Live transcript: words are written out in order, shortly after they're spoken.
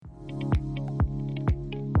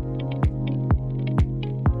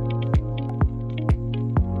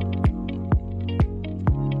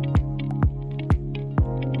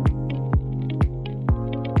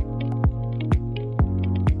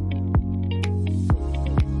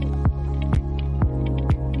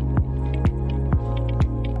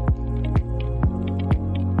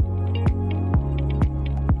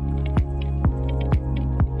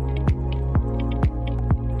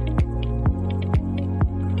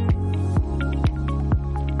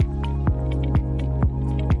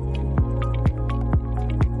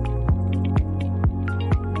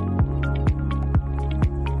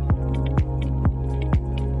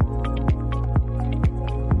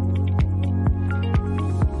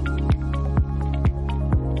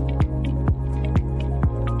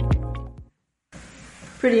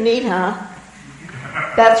Pretty neat, huh?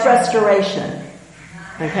 That's restoration.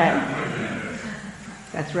 Okay?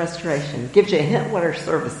 That's restoration. Gives you a hint what our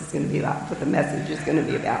service is going to be about, what the message is going to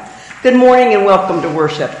be about. Good morning and welcome to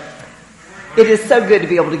worship. It is so good to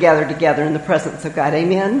be able to gather together in the presence of God.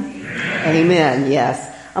 Amen? Amen,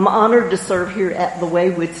 yes. I'm honored to serve here at the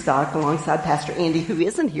Way Woodstock alongside Pastor Andy, who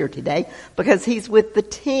isn't here today because he's with the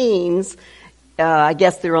teens. I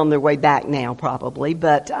guess they're on their way back now probably,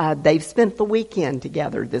 but they've spent the weekend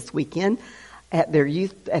together this weekend at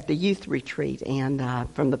the youth retreat. And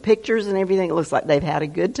from the pictures and everything, it looks like they've had a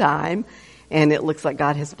good time, and it looks like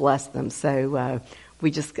God has blessed them. So we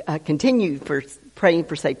just continue for praying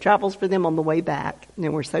for safe travels for them on the way back,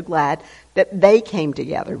 and we're so glad that they came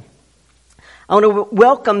together. I want to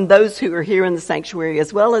welcome those who are here in the sanctuary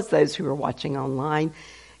as well as those who are watching online.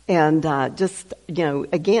 And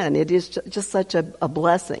again, it is just such a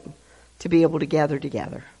blessing to be able to gather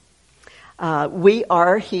together. We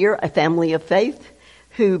are here a family of faith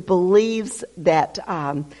who believes that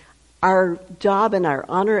our job and our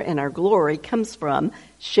honor and our glory comes from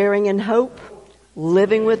sharing in hope,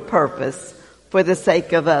 living with purpose for the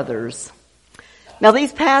sake of others. Now,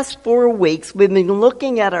 these past 4 weeks, we've been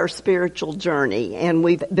looking at our spiritual journey, and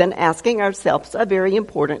we've been asking ourselves a very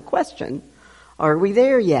important question. Are we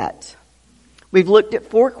there yet? We've looked at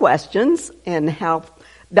 4 questions and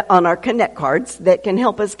on our Connect cards that can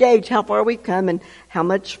help us gauge how far we've come and how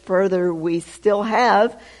much further we still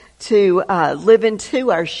have to live into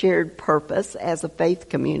our shared purpose as a faith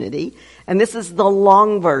community. And this is the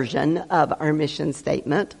long version of our mission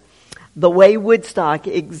statement. The Way Woodstock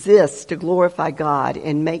exists to glorify God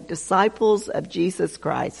and make disciples of Jesus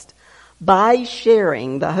Christ by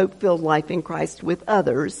sharing the hope-filled life in Christ with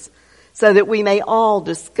others, so that we may all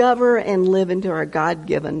discover and live into our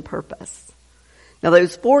God-given purpose. Now,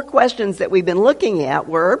 those 4 questions that we've been looking at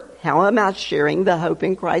were, how am I sharing the hope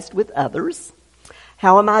in Christ with others?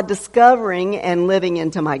 How am I discovering and living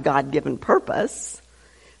into my God-given purpose?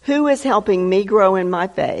 Who is helping me grow in my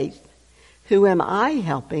faith? Who am I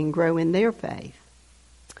helping grow in their faith?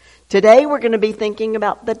 Today, we're going to be thinking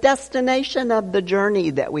about the destination of the journey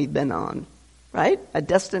that we've been on. Right? A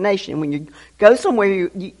destination. When you go somewhere,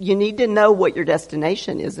 you need to know what your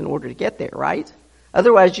destination is in order to get there, right?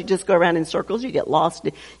 Otherwise, you just go around in circles, you get lost.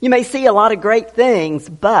 You may see a lot of great things,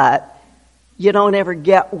 but you don't ever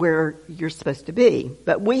get where you're supposed to be.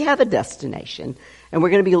 But we have a destination, and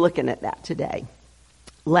we're going to be looking at that today.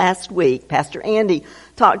 Last week, Pastor Andy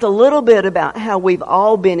talked a little bit about how we've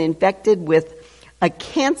all been infected with a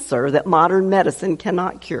cancer that modern medicine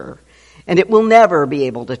cannot cure. And it will never be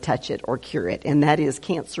able to touch it or cure it. And that is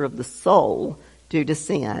cancer of the soul due to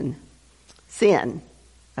sin. Sin,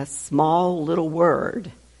 a small little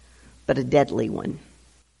word, but a deadly one.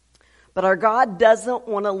 But our God doesn't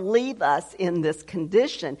want to leave us in this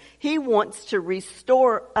condition. He wants to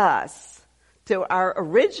restore us to our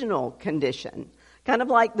original condition. Kind of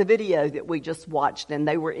like the video that we just watched, and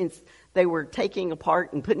they were taking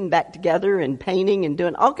apart and putting back together and painting and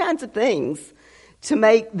doing all kinds of things to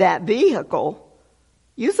make that vehicle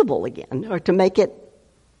usable again, or to make it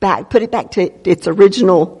back, put it back to its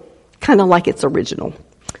original, kind of like its original.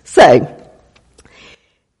 So,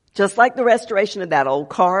 just like the restoration of that old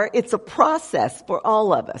car, it's a process for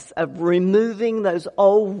all of us of removing those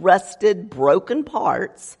old, rusted, broken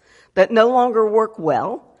parts that no longer work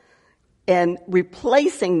well and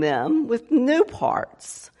replacing them with new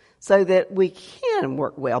parts, so that we can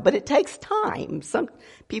work well. But it takes time. Some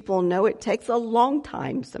people know it takes a long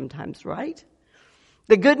time sometimes, right?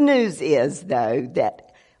 The good news is, though,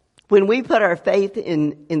 that when we put our faith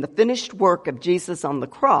in the finished work of Jesus on the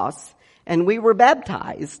cross and we were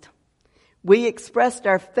baptized, we expressed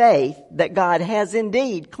our faith that God has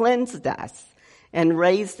indeed cleansed us and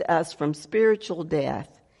raised us from spiritual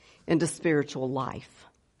death into spiritual life.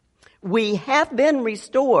 We have been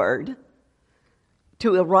restored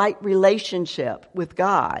to a right relationship with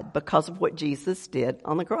God because of what Jesus did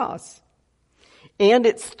on the cross. And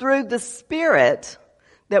it's through the Spirit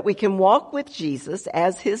that we can walk with Jesus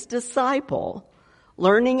as his disciple,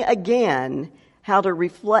 learning again how to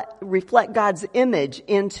reflect God's image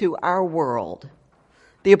into our world.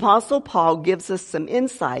 The Apostle Paul gives us some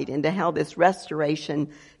insight into how this restoration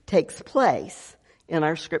takes place in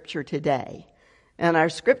our scripture today. And our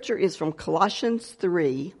scripture is from Colossians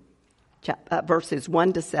 3, verses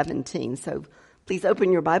 1 to 17. So please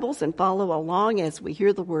open your Bibles and follow along as we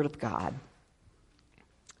hear the Word of God.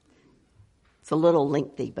 It's a little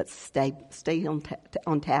lengthy, but stay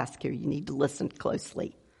on task here. You need to listen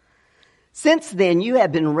closely. Since then, you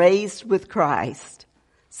have been raised with Christ.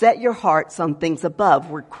 Set your hearts on things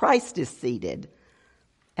above, where Christ is seated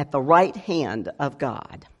at the right hand of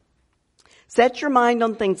God. Set your mind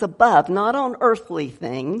on things above, not on earthly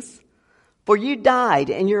things, for you died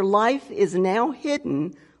and your life is now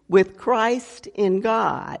hidden with Christ in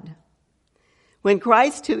God. When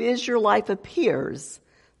Christ, who is your life, appears,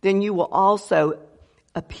 then you will also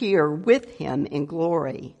appear with him in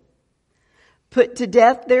glory. Put to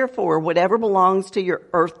death, therefore, whatever belongs to your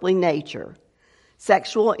earthly nature: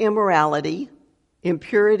 sexual immorality,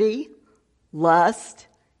 impurity, lust,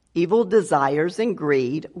 evil desires, and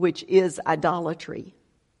greed, which is idolatry.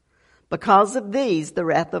 Because of these, the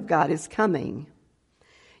wrath of God is coming.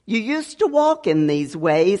 You used to walk in these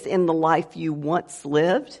ways in the life you once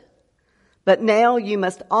lived, but now you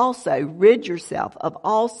must also rid yourself of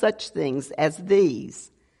all such things as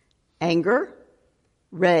these: anger,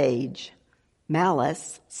 rage,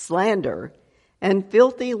 malice, slander, and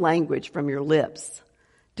filthy language from your lips.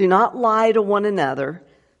 Do not lie to one another,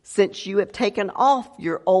 since you have taken off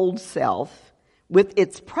your old self with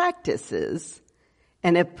its practices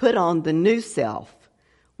and have put on the new self,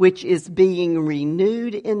 which is being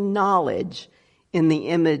renewed in knowledge in the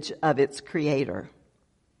image of its creator.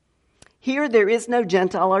 Here there is no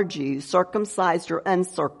Gentile or Jew, circumcised or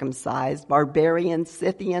uncircumcised, barbarian,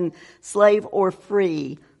 Scythian, slave or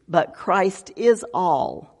free, but Christ is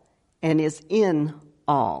all and is in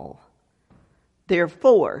all.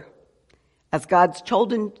 Therefore, as God's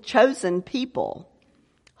chosen people,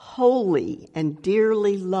 holy and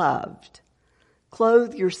dearly loved,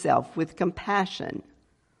 clothe yourself with compassion,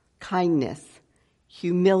 kindness,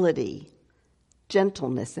 humility,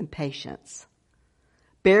 gentleness, and patience.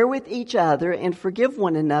 Bear with each other and forgive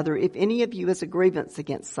one another if any of you has a grievance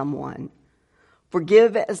against someone.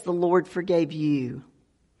 Forgive as the Lord forgave you.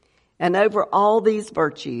 And over all these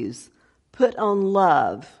virtues, put on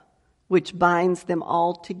love, which binds them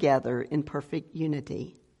all together in perfect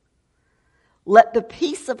unity. Let the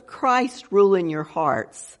peace of Christ rule in your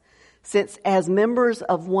hearts, since as members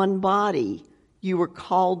of one body you were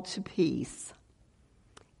called to peace.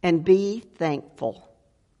 And be thankful.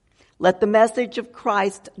 Let the message of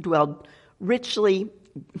Christ dwell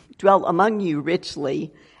among you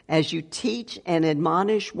richly as you teach and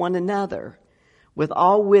admonish one another with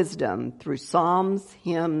all wisdom through psalms,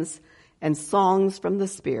 hymns, and songs from the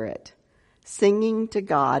Spirit, singing to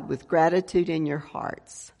God with gratitude in your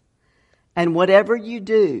hearts. And whatever you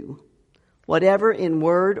do, whatever in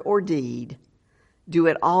word or deed, do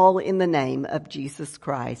it all in the name of Jesus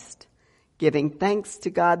Christ, giving thanks to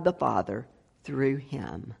God the Father through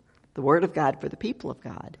him. The word of God for the people of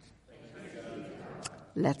God.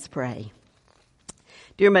 Let's pray.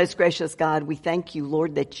 Dear most gracious God, we thank you,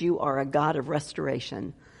 Lord, that you are a God of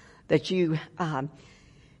restoration, that you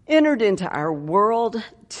entered into our world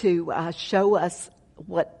to show us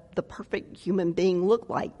what the perfect human being looked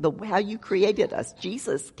like, how you created us.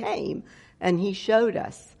 Jesus came and he showed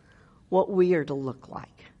us what we are to look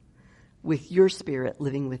like with your Spirit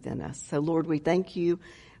living within us. So, Lord, we thank you.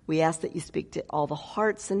 We ask that you speak to all the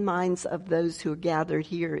hearts and minds of those who are gathered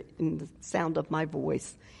here in the sound of my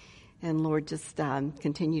voice. And Lord, just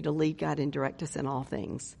continue to lead, God, and direct us in all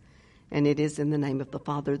things. And it is in the name of the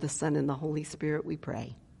Father, the Son, and the Holy Spirit we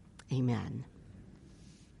pray. Amen.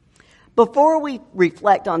 Before we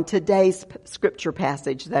reflect on today's scripture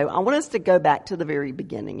passage, though, I want us to go back to the very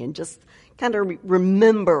beginning and just kind of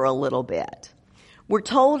remember a little bit. We're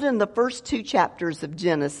told in the first 2 chapters of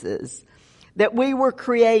Genesis that we were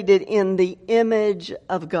created in the image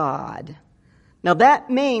of God. Now that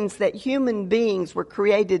means that human beings were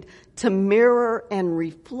created to mirror and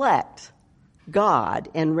reflect God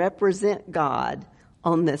and represent God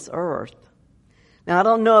on this earth. Now I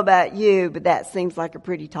don't know about you, but that seems like a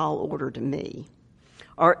pretty tall order to me.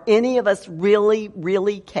 Are any of us really,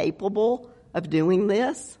 really capable of doing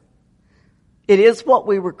this? It is what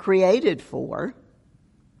we were created for,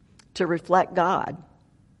 to reflect God.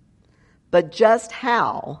 But just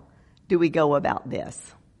how do we go about this?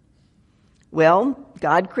 Well,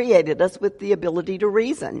 God created us with the ability to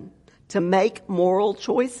reason, to make moral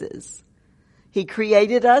choices. He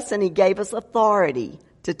created us and he gave us authority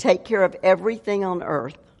to take care of everything on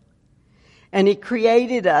earth. And he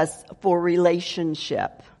created us for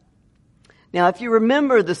relationship. Now, if you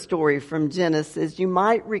remember the story from Genesis, you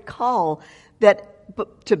might recall that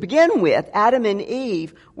to begin with, Adam and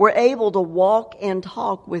Eve were able to walk and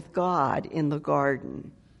talk with God in the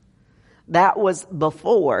garden. That was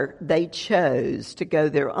before they chose to go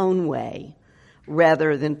their own way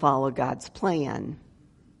rather than follow God's plan.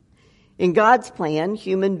 In God's plan,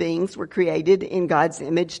 human beings were created in God's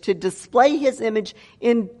image to display his image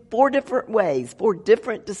in 4 different ways, 4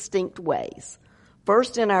 different distinct ways.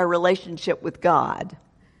 First, in our relationship with God.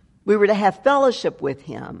 We were to have fellowship with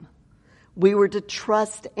him. We were to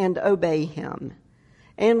trust and obey him.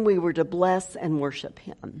 And we were to bless and worship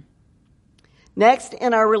him. Next,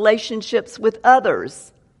 in our relationships with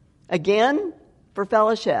others, again, for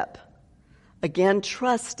fellowship. Again,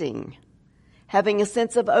 trusting, having a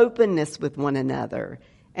sense of openness with one another,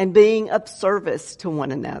 and being of service to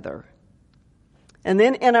one another. And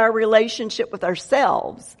then in our relationship with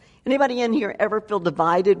ourselves, anybody in here ever feel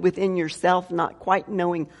divided within yourself, not quite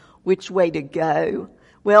knowing which way to go?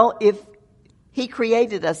 Well, if he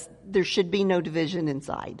created us, there should be no division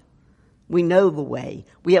inside. We know the way.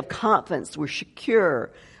 We have confidence. We're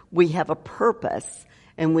secure. We have a purpose,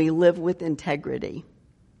 and we live with integrity.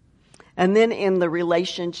 And then in the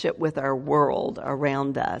relationship with our world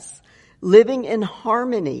around us, living in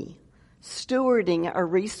harmony, stewarding our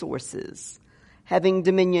resources, having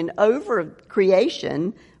dominion over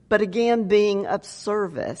creation, but again being of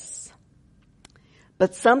service.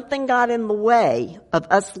 But something got in the way of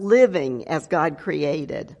us living as God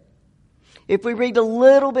created. If we read a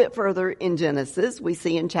little bit further in Genesis, we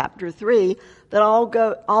see in chapter 3 that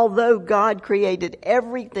although God created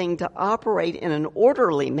everything to operate in an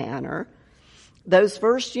orderly manner, those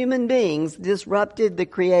first human beings disrupted the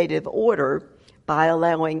creative order by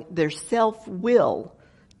allowing their self-will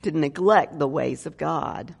to neglect the ways of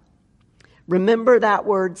God. Remember that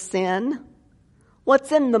word sin?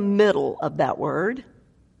 What's in the middle of that word?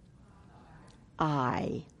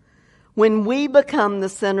 I. When we become the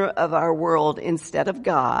center of our world instead of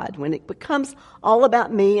God, when it becomes all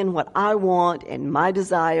about me and what I want and my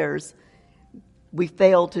desires, we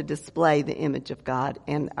fail to display the image of God,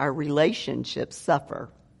 and our relationships suffer.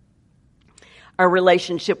 Our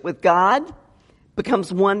relationship with God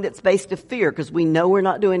becomes one that's based of fear because we know we're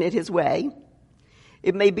not doing it his way.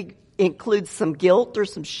 It may include some guilt or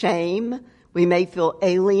some shame. We may feel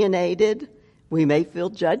alienated. We may feel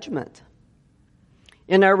judgment.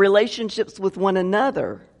 In our relationships with one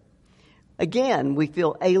another, again, we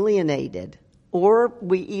feel alienated, or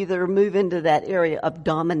we either move into that area of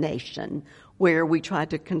domination where we try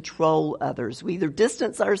to control others. We either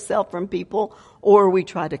distance ourselves from people or we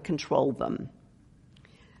try to control them.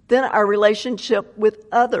 Then our relationship with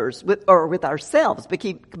others, with ourselves,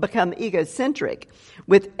 become egocentric,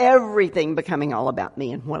 with everything becoming all about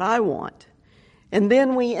me and what I want. And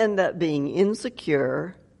then we end up being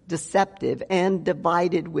insecure, deceptive, and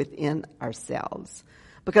divided within ourselves.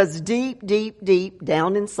 Because deep, deep, deep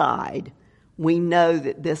down inside, we know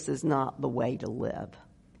that this is not the way to live.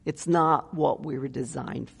 It's not what we were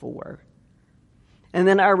designed for. And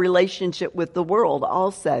then our relationship with the world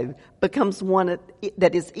also becomes one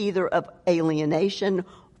that is either of alienation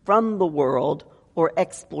from the world or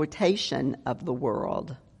exploitation of the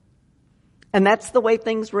world. And that's the way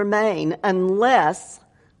things remain unless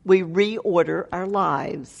we reorder our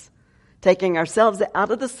lives, taking ourselves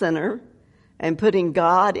out of the center and putting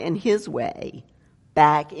God and his way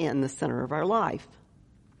back in the center of our life.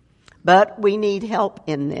 But we need help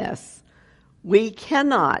in this. We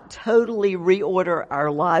cannot totally reorder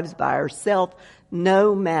our lives by ourselves,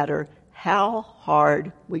 no matter how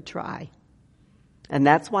hard we try. And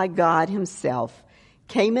that's why God himself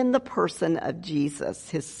came in the person of Jesus,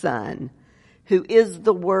 his son, who is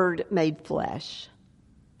the Word made flesh.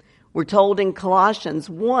 We're told in Colossians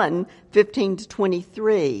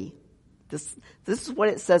 1:15-23, this is what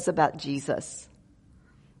it says about Jesus.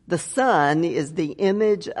 The Son is the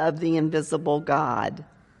image of the invisible God,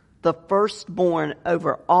 the firstborn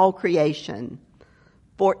over all creation.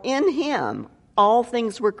 For in him all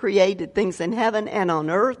things were created, things in heaven and on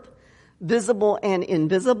earth, visible and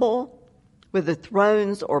invisible, whether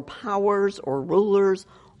thrones or powers or rulers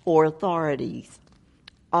or authorities.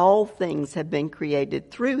 All things have been created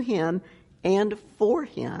through him and for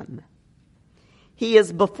him. He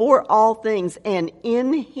is before all things, and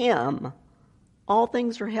in him all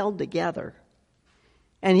things are held together.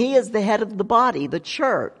 And he is the head of the body, the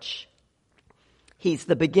church. He's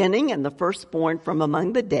the beginning and the firstborn from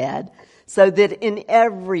among the dead, so that in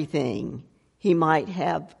everything he might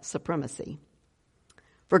have supremacy.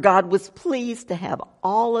 For God was pleased to have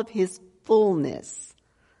all of his fullness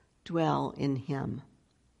dwell in him,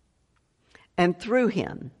 and through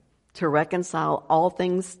him to reconcile all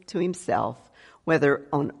things to himself, whether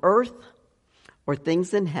on earth or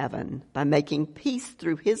things in heaven, by making peace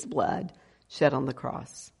through his blood shed on the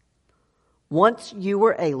cross. Once you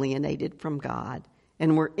were alienated from God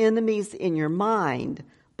and were enemies in your mind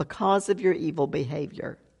because of your evil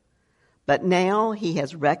behavior. But now he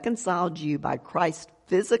has reconciled you by Christ's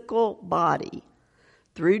physical body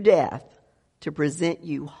through death to present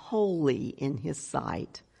you holy in his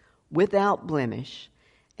sight, without blemish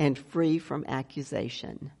and free from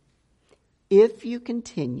accusation. if you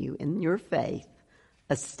continue in your faith,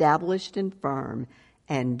 established and firm,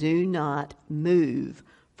 and do not move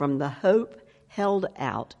from the hope held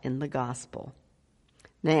out in the gospel.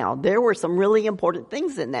 Now, there were some really important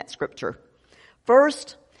things in that scripture.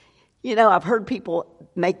 First, I've heard people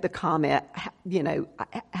make the comment,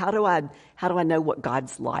 how do I know what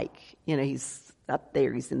God's like? He's up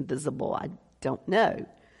there, he's invisible. I don't know.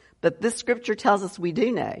 But this scripture tells us we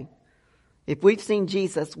do know. If we've seen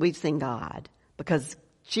Jesus, we've seen God, because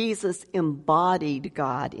Jesus embodied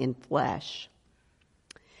God in flesh.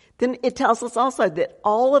 Then it tells us also that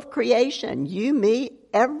all of creation, you, me,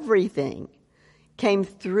 everything, came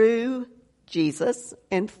through Jesus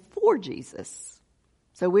and for Jesus.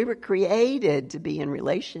 So we were created to be in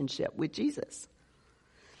relationship with Jesus.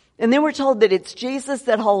 And then we're told that it's Jesus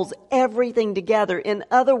that holds everything together. In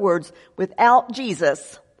other words, without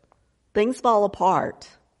Jesus, things fall apart.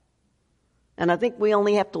 And I think we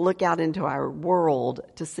only have to look out into our world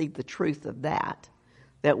to see the truth of that.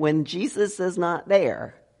 That when Jesus is not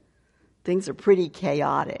there, things are pretty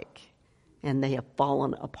chaotic and they have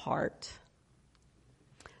fallen apart.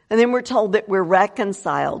 And then we're told that we're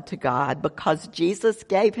reconciled to God because Jesus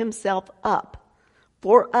gave himself up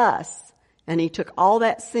for us, and he took all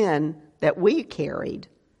that sin that we carried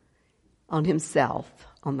on himself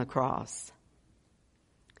on the cross.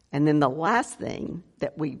 And then the last thing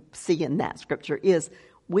that we see in that scripture is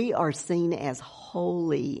we are seen as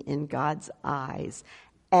holy in God's eyes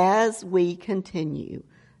as we continue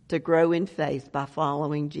to grow in faith by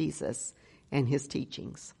following Jesus and his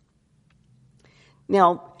teachings.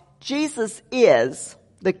 Now, Jesus is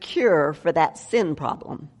the cure for that sin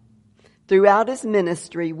problem. Throughout his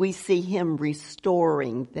ministry, we see him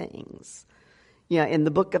restoring things. In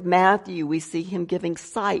the book of Matthew, we see him giving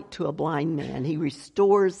sight to a blind man. He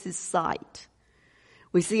restores his sight.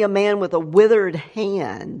 We see a man with a withered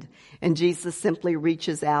hand, and Jesus simply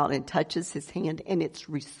reaches out and touches his hand, and it's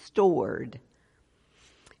restored.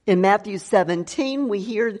 In Matthew 17, we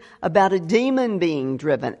hear about a demon being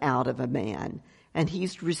driven out of a man, and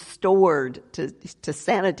he's restored to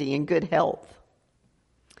sanity and good health.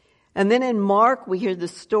 And then in Mark, we hear the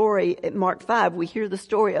story, at Mark 5, we hear the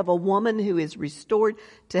story of a woman who is restored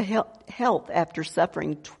to health after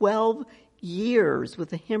suffering 12 years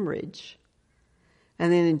with a hemorrhage.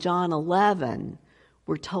 And then in John 11,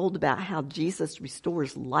 we're told about how Jesus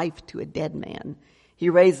restores life to a dead man. He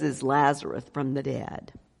raises Lazarus from the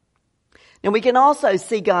dead. Now we can also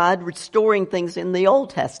see God restoring things in the Old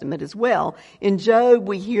Testament as well. In Job,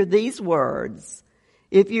 we hear these words: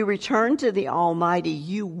 if you return to the Almighty,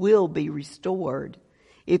 you will be restored.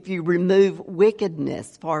 If you remove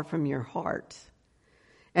wickedness far from your heart.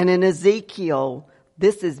 And in Ezekiel,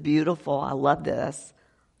 this is beautiful. I love this.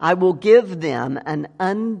 I will give them an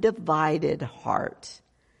undivided heart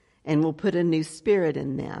and will put a new spirit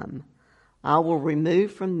in them. I will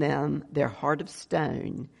remove from them their heart of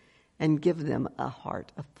stone and give them a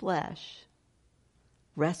heart of flesh.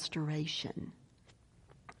 Restoration.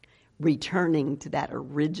 Returning to that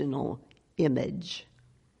original image.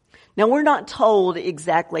 Now, we're not told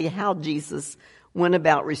exactly how Jesus went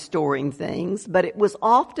about restoring things, but it was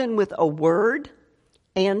often with a word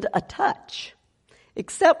and a touch,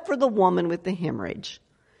 except for the woman with the hemorrhage.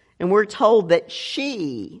 And we're told that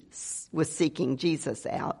she was seeking Jesus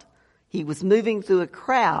out. He was moving through a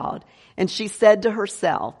crowd, and she said to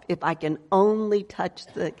herself, if I can only touch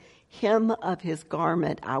the hem of his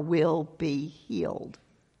garment, I will be healed.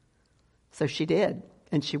 So she did,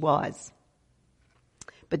 and she was.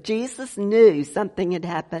 But Jesus knew something had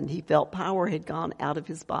happened. He felt power had gone out of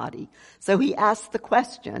his body. So he asked the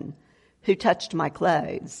question, who touched my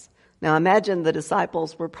clothes? Now imagine the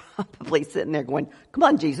disciples were probably sitting there going, come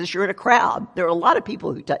on, Jesus, you're in a crowd. There are a lot of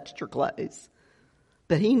people who touched your clothes.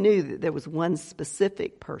 But he knew that there was one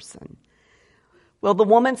specific person. Well, the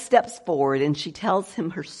woman steps forward and she tells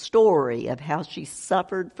him her story of how she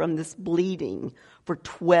suffered from this bleeding for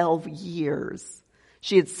 12 years.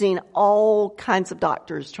 She had seen all kinds of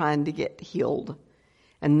doctors trying to get healed,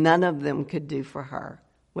 and none of them could do for her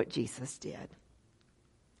what Jesus did.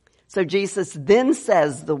 So Jesus then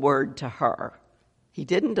says the word to her. He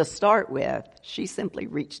didn't to start with. She simply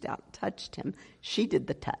reached out and touched him. She did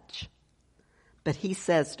the touch. But he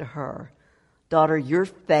says to her, daughter, your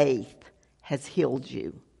faith has healed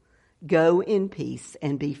you. Go in peace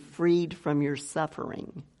and be freed from your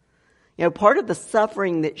suffering. Part of the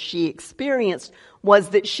suffering that she experienced was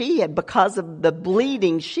that she had, because of the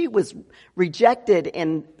bleeding, she was rejected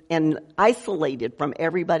and isolated from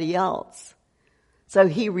everybody else. So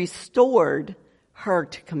he restored her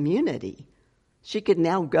to community. She could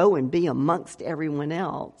now go and be amongst everyone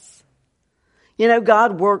else. You know,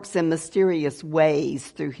 God works in mysterious ways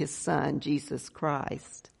through his Son, Jesus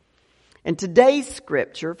Christ. And today's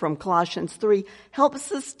scripture from Colossians 3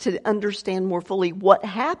 helps us to understand more fully what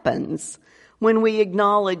happens when we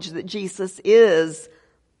acknowledge that Jesus is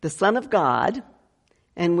the Son of God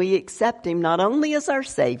and we accept him not only as our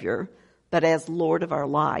Savior, but as Lord of our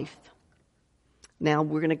life. Now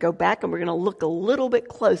we're going to go back and we're going to look a little bit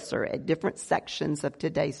closer at different sections of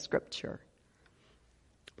today's scripture.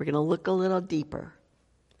 We're going to look a little deeper.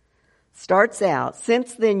 Starts out,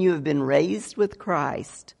 since then you have been raised with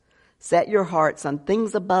Christ. Set your hearts on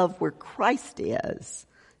things above where Christ is,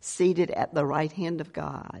 seated at the right hand of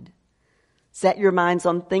God. Set your minds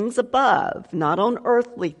on things above, not on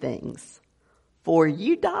earthly things. For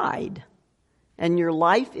you died, and your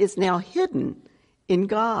life is now hidden in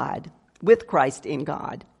God, with Christ in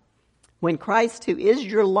God. When Christ, who is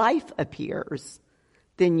your life, appears,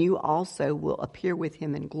 then you also will appear with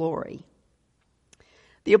him in glory.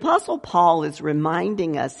 The Apostle Paul is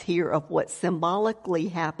reminding us here of what symbolically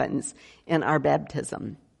happens in our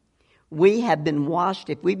baptism. We have been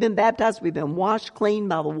washed. If we've been baptized, we've been washed clean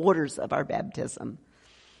by the waters of our baptism.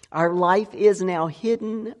 Our life is now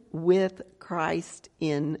hidden with Christ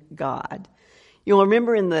in God. You'll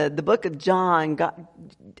remember in the book of John,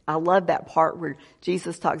 I love that part where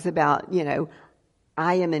Jesus talks about,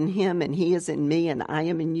 I am in him and he is in me and I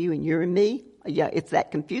am in you and you're in me. Yeah, it's that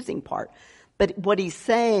confusing part. But what he's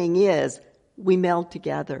saying is we meld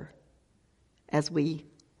together as we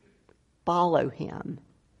follow him.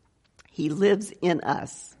 He lives in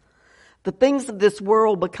us. The things of this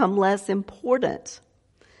world become less important.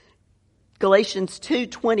 Galatians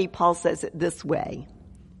 2:20, Paul says it this way.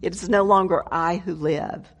 It is no longer I who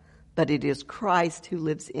live, but it is Christ who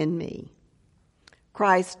lives in me.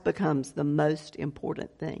 Christ becomes the most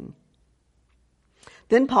important thing.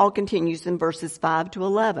 Then Paul continues in verses 5 to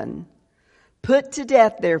 11. Put to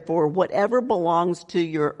death, therefore, whatever belongs to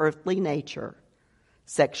your earthly nature,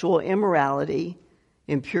 sexual immorality,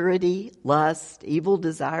 impurity, lust, evil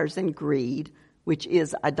desires, and greed, which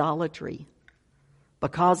is idolatry.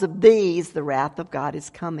 Because of these, the wrath of God is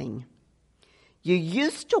coming. You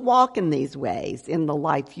used to walk in these ways in the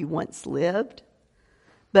life you once lived,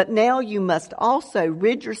 but now you must also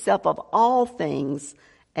rid yourself of all things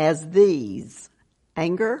as these: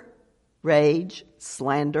 anger, rage,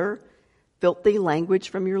 slander, filthy language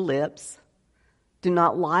from your lips. Do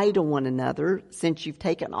not lie to one another, since you've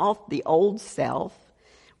taken off the old self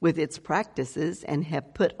with its practices and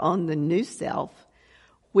have put on the new self,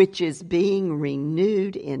 which is being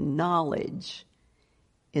renewed in knowledge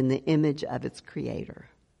in the image of its creator.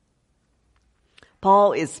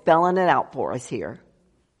 Paul is spelling it out for us here.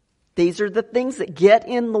 These are the things that get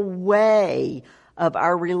in the way of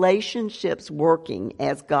our relationships working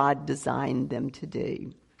as God designed them to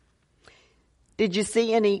do. Did you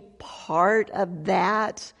see any part of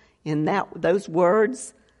that in those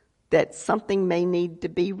words, that something may need to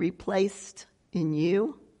be replaced in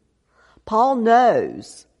you? Paul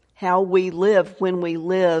knows how we live when we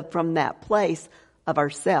live from that place of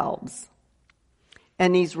ourselves.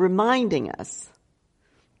 And he's reminding us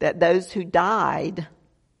that those who died,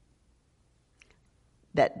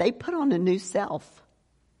 that they put on a new self,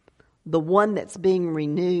 the one that's being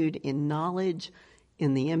renewed in knowledge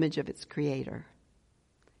in the image of its creator.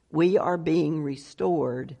 We are being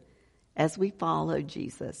restored as we follow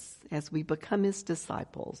Jesus, as we become his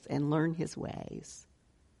disciples and learn his ways,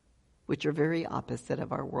 which are very opposite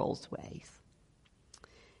of our world's ways.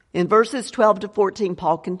 In verses 12 to 14,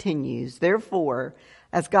 Paul continues, therefore,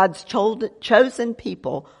 as God's chosen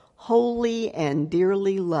people, holy and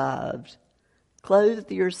dearly loved,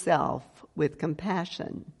 clothe yourself with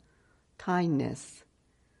compassion, kindness,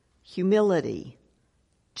 humility,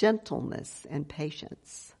 gentleness, and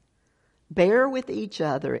patience. Bear with each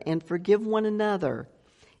other and forgive one another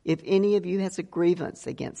if any of you has a grievance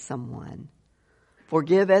against someone.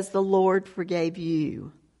 Forgive as the Lord forgave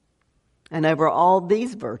you. And over all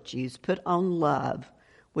these virtues, put on love,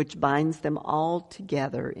 which binds them all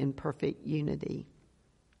together in perfect unity.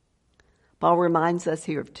 Paul reminds us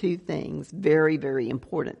here of two things, very, very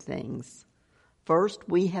important things. First,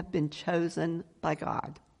 we have been chosen by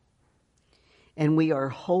God, and we are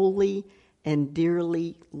holy and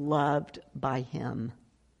dearly loved by him.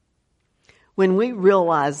 When we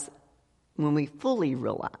fully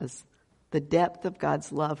realize the depth of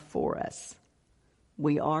God's love for us,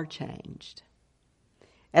 we are changed.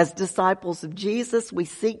 As disciples of Jesus, we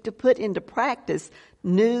seek to put into practice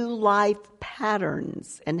new life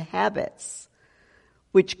patterns and habits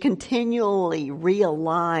which continually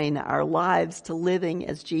realign our lives to living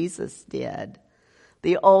as Jesus did.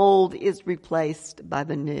 The old is replaced by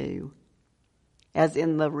the new. as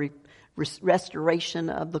in the restoration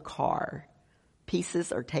of the car.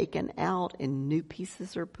 Pieces are taken out and new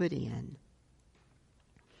pieces are put in.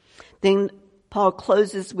 Then Paul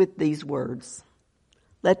closes with these words.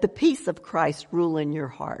 Let the peace of Christ rule in your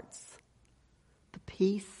hearts. The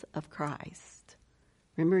peace of Christ.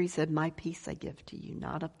 Remember, he said, my peace I give to you,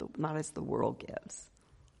 not as the world gives.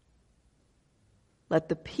 Let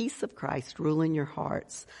the peace of Christ rule in your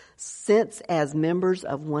hearts, since as members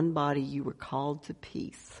of one body you were called to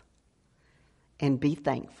peace. And be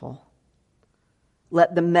thankful.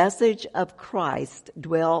 Let the message of Christ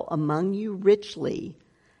dwell among you richly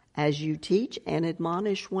as you teach and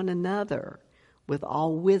admonish one another with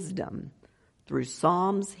all wisdom through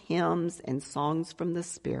psalms, hymns, and songs from the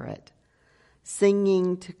Spirit,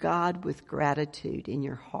 singing to God with gratitude in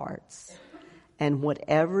your hearts. And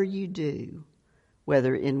whatever you do,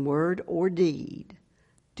 whether in word or deed,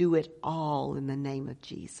 do it all in the name of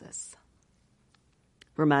Jesus.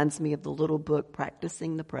 Reminds me of the little book,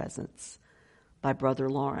 Practicing the Presence, by Brother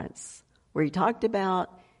Lawrence, where he talked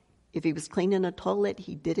about if he was cleaning a toilet,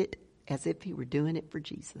 he did it as if he were doing it for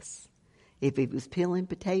Jesus. If he was peeling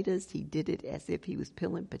potatoes, he did it as if he was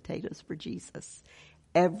peeling potatoes for Jesus.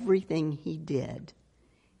 Everything he did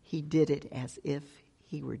it as if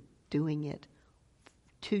he were doing it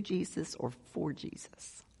to Jesus or for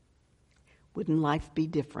Jesus. Wouldn't life be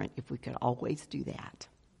different if we could always do that?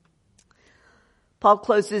 Paul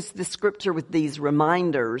closes the scripture with these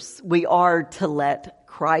reminders. We are to let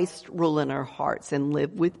Christ rule in our hearts and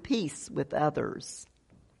live with peace with others.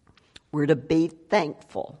 We're to be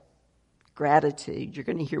thankful. Gratitude. You're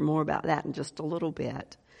going to hear more about that in just a little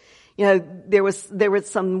bit. You know, there were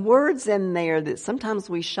some words in there that sometimes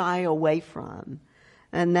we shy away from.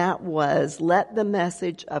 And that was, let the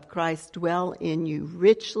message of Christ dwell in you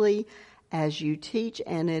richly as you teach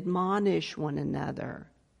and admonish one another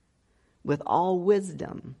with all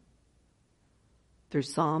wisdom through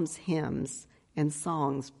psalms, hymns, and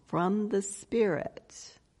songs from the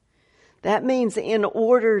Spirit. That means in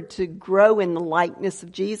order to grow in the likeness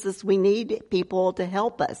of Jesus, we need people to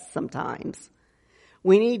help us sometimes.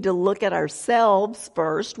 We need to look at ourselves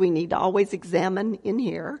first. We need to always examine in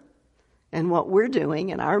here and what we're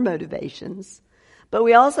doing and our motivations. But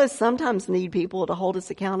we also sometimes need people to hold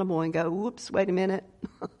us accountable and go, whoops, wait a minute.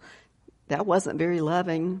 That wasn't very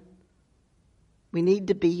loving. We need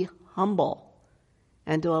to be humble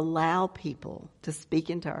and to allow people to speak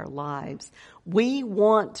into our lives. We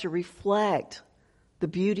want to reflect the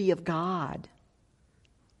beauty of God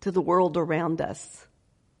to the world around us.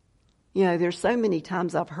 You know, there's so many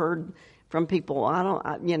times I've heard from people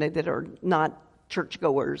that are not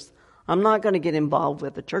churchgoers. I'm not going to get involved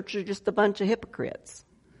with the church. They're just a bunch of hypocrites.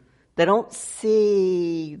 They don't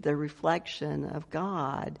see the reflection of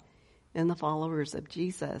God in the followers of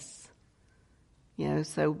Jesus. You know,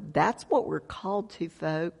 so that's what we're called to,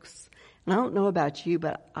 folks. And I don't know about you,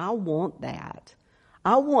 but I want that.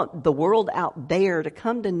 I want the world out there to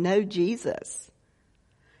come to know Jesus.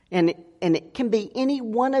 And it can be any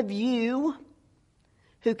one of you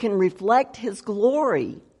who can reflect his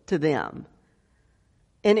glory to them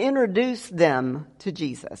and introduce them to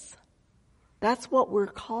Jesus. That's what we're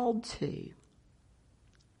called to.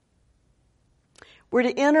 We're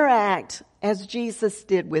to interact as Jesus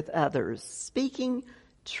did with others, speaking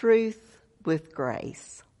truth with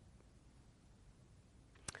grace.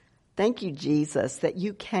 Thank you, Jesus, that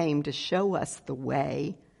you came to show us the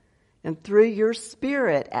way, and through your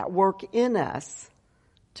Spirit at work in us,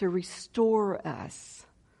 to restore us,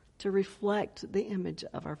 to reflect the image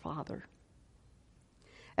of our Father.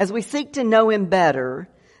 As we seek to know him better,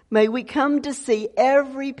 may we come to see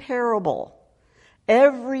every parable,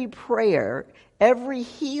 every prayer, every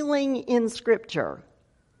healing in Scripture,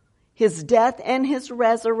 his death and his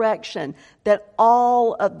resurrection, that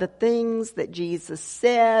all of the things that Jesus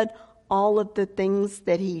said, all of the things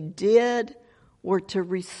that he did, were to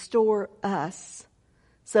restore us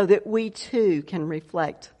so that we too can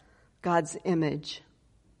reflect God's image.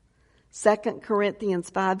 2 Corinthians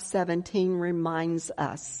 5:17 reminds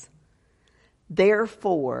us,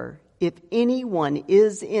 therefore, if anyone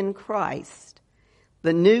is in Christ,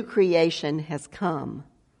 the new creation has come.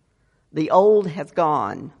 The old has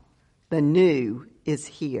gone. The new is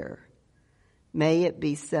here. May it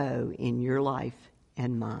be so in your life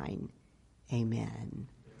and mine. Amen.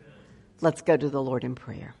 Let's go to the Lord in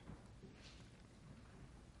prayer.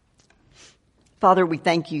 Father, we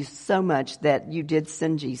thank you so much that you did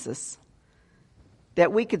send Jesus,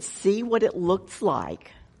 that we could see what it looks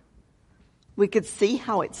like. We could see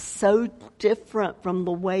how it's so different from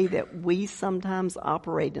the way that we sometimes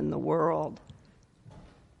operate in the world.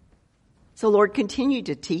 So, Lord, continue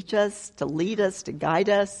to teach us, to lead us, to guide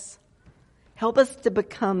us. Help us to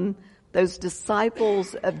become those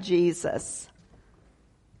disciples of Jesus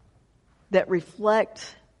that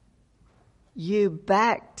reflect you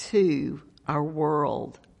back to our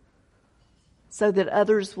world so that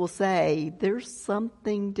others will say, there's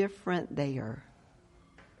something different there.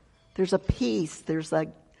 There's a peace, there's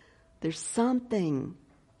something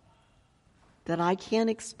that I can't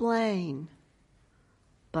explain,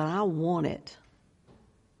 but I want it.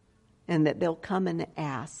 And that they'll come and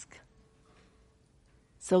ask.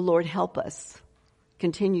 So, Lord, help us.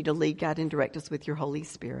 Continue to lead, guide, and direct us with your Holy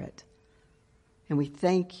Spirit. And we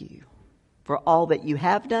thank you for all that you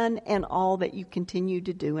have done and all that you continue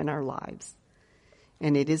to do in our lives.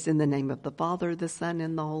 And it is in the name of the Father, the Son,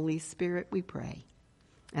 and the Holy Spirit we pray.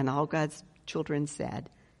 And all God's children said,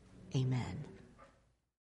 amen.